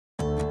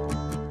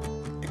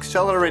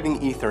accelerating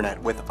Ethernet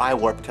with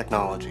iWARP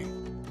technology.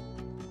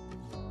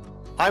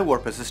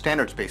 iWARP is a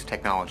standards-based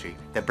technology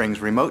that brings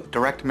remote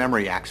direct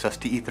memory access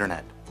to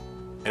Ethernet.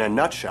 In a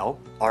nutshell,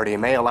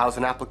 RDMA allows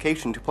an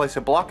application to place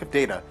a block of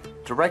data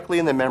directly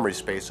in the memory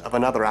space of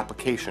another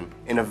application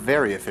in a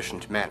very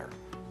efficient manner.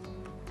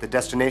 The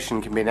destination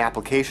can be an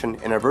application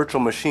in a virtual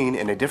machine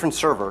in a different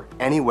server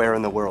anywhere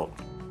in the world.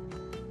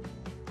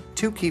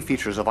 Two key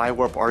features of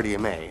iWARP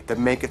RDMA that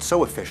make it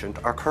so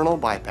efficient are kernel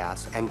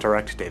bypass and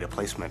direct data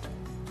placement.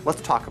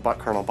 Let's talk about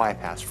kernel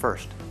bypass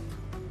first.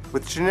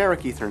 With generic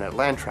Ethernet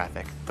LAN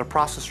traffic, the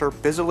processor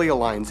busily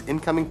aligns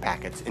incoming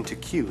packets into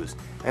queues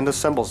and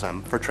assembles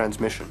them for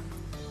transmission.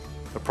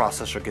 The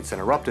processor gets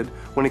interrupted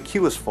when a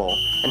queue is full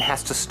and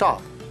has to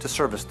stop to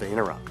service the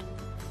interrupt.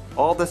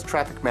 All this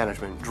traffic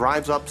management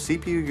drives up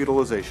CPU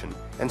utilization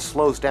and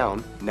slows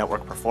down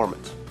network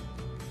performance.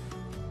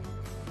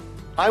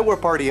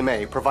 iWARP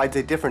RDMA provides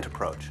a different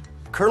approach.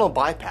 Kernel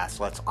bypass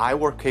lets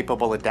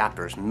iWARP-capable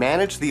adapters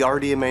manage the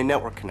RDMA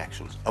network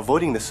connections,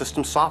 avoiding the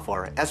system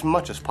software as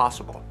much as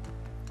possible.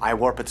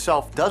 iWARP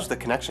itself does the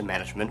connection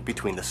management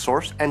between the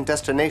source and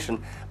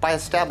destination by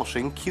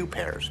establishing queue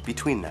pairs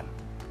between them.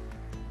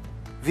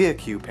 Via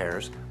queue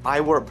pairs,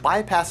 iWARP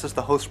bypasses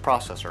the host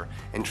processor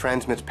and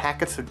transmits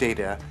packets of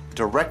data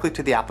directly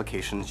to the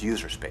application's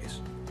user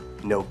space.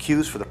 No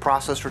queues for the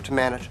processor to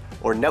manage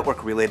or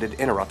network-related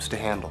interrupts to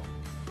handle.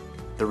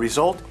 The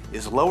result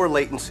is lower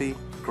latency,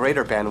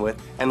 greater bandwidth,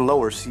 and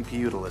lower CPU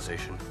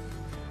utilization.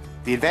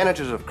 The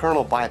advantages of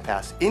kernel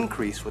bypass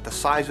increase with the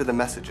size of the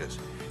messages,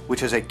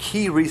 which is a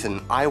key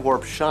reason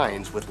iWARP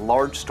shines with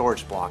large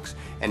storage blocks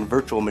and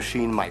virtual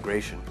machine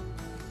migration.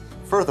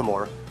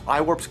 Furthermore,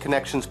 iWARP's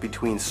connections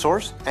between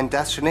source and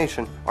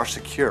destination are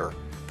secure,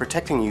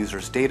 protecting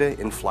users' data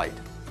in flight.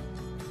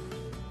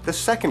 The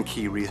second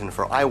key reason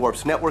for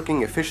iWARP's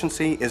networking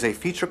efficiency is a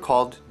feature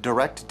called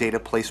direct data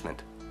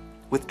placement.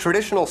 With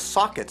traditional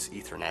sockets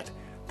Ethernet,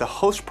 the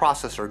host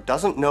processor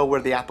doesn't know where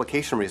the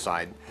application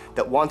resides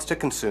that wants to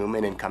consume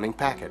an incoming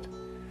packet,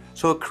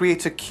 so it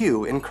creates a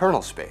queue in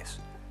kernel space.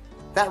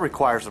 That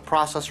requires the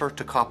processor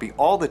to copy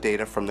all the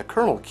data from the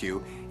kernel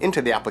queue into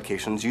the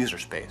application's user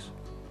space.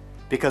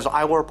 Because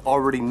iWARP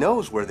already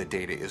knows where the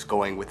data is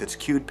going with its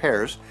queued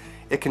pairs,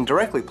 it can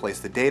directly place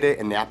the data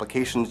in the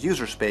application's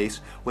user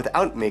space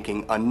without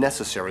making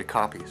unnecessary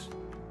copies.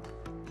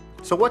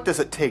 So what does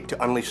it take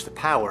to unleash the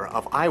power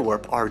of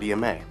iWARP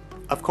RDMA?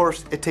 Of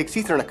course, it takes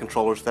Ethernet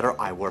controllers that are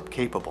iWARP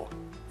capable.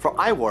 For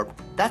iWARP,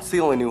 that's the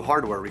only new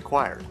hardware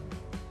required.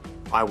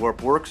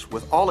 iWARP works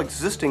with all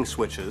existing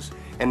switches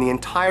and the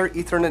entire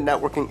Ethernet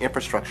networking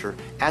infrastructure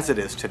as it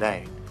is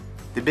today.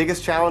 The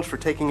biggest challenge for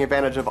taking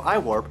advantage of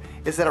iWARP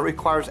is that it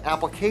requires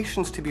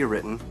applications to be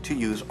written to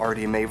use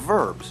RDMA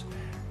verbs,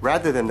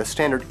 rather than the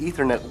standard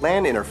Ethernet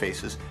LAN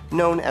interfaces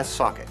known as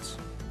sockets.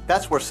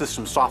 That's where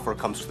system software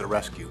comes to the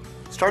rescue,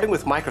 starting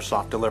with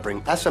Microsoft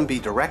delivering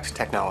SMB Direct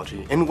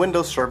technology in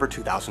Windows Server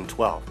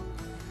 2012.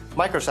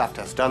 Microsoft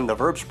has done the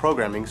verbs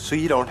programming so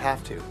you don't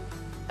have to.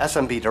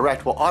 SMB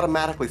Direct will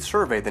automatically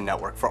survey the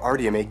network for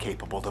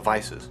RDMA-capable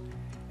devices.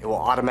 It will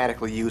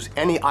automatically use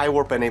any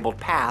iWARP-enabled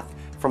path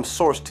from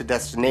source to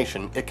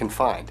destination it can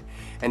find,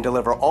 and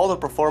deliver all the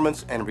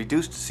performance and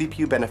reduced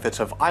CPU benefits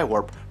of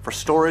iWARP for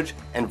storage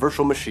and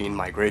virtual machine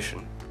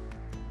migration.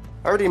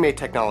 RDMA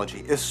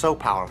technology is so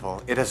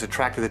powerful it has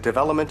attracted the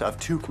development of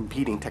two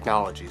competing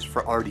technologies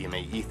for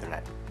RDMA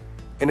Ethernet.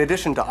 In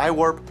addition to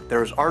iWARP,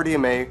 there is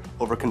RDMA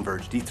over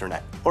Converged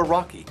Ethernet, or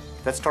RoCE,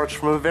 that starts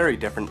from a very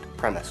different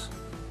premise.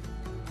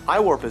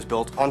 iWARP is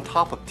built on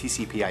top of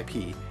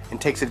TCP/IP and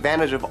takes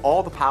advantage of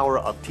all the power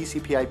of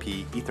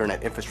TCP/IP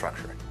Ethernet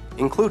infrastructure,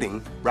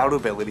 including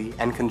routability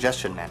and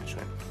congestion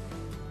management.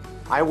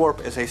 iWARP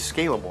is a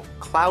scalable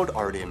cloud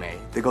RDMA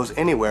that goes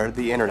anywhere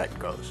the internet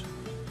goes.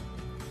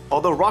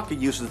 Although RoCE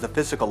uses the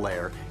physical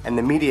layer and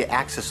the media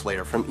access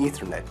layer from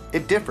Ethernet,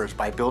 it differs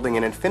by building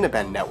an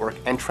InfiniBand network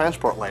and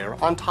transport layer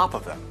on top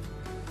of them.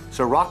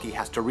 So RoCE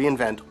has to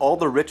reinvent all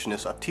the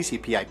richness of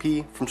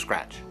TCP/IP from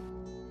scratch.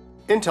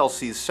 Intel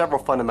sees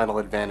several fundamental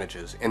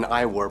advantages in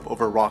iWARP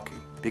over RoCE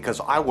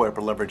because iWARP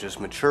leverages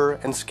mature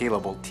and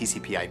scalable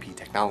TCP/IP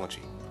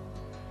technology.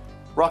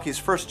 RoCE's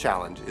first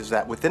challenge is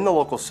that within the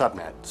local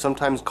subnet,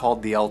 sometimes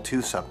called the L2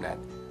 subnet,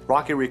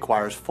 RoCE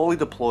requires fully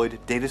deployed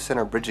data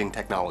center bridging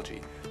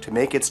technology to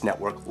make its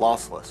network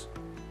lossless.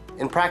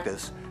 In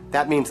practice,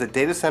 that means that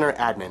data center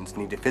admins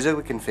need to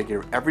physically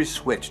configure every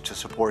switch to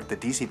support the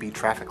DCP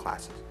traffic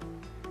classes.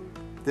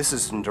 This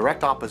is in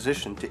direct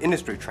opposition to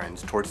industry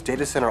trends towards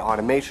data center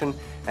automation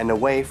and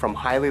away from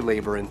highly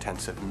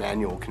labor-intensive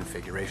manual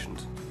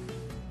configurations.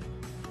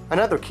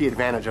 Another key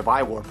advantage of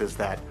iWARP is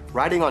that,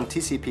 riding on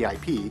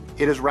TCP/IP,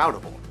 it is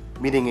routable,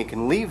 meaning it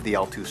can leave the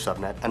L2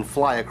 subnet and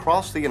fly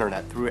across the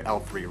internet through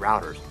L3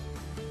 routers.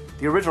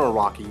 The original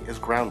RoCE is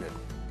grounded.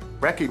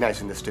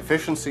 Recognizing this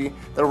deficiency,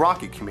 the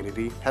RoCE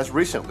community has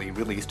recently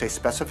released a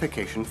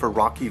specification for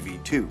RoCE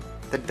v2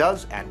 that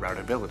does add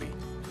routability.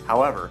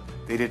 However,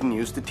 they didn't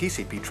use the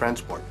TCP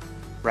transport.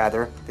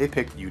 Rather, they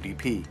picked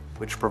UDP,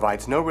 which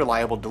provides no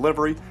reliable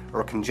delivery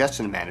or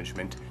congestion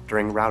management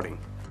during routing.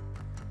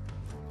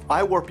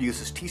 iWARP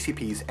uses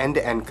TCP's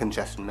end-to-end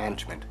congestion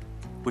management,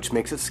 which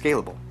makes it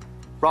scalable.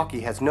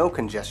 RoCE has no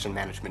congestion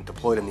management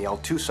deployed in the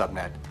L2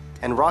 subnet,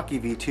 and RoCE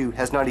v2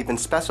 has not even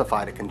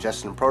specified a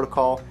congestion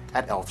protocol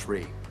at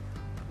L3.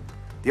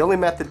 The only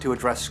method to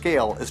address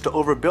scale is to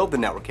overbuild the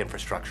network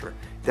infrastructure,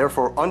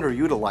 therefore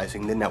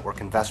underutilizing the network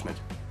investment.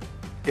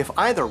 If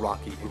either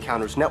RoCE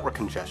encounters network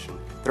congestion,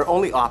 their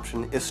only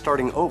option is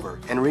starting over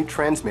and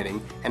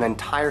retransmitting an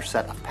entire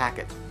set of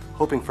packets,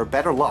 hoping for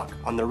better luck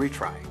on the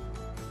retry.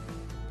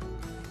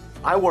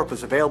 iWARP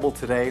is available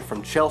today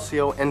from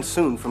Chelsio and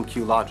soon from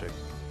QLogic.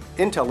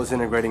 Intel is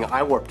integrating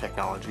iWARP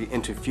technology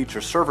into future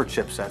server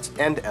chipsets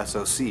and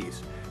SoCs,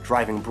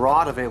 driving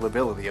broad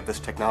availability of this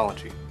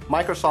technology.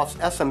 Microsoft's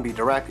SMB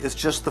Direct is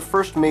just the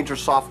first major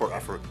software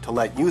effort to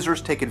let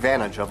users take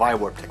advantage of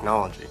iWARP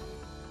technology.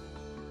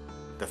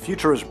 The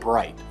future is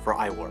bright for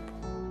iWARP.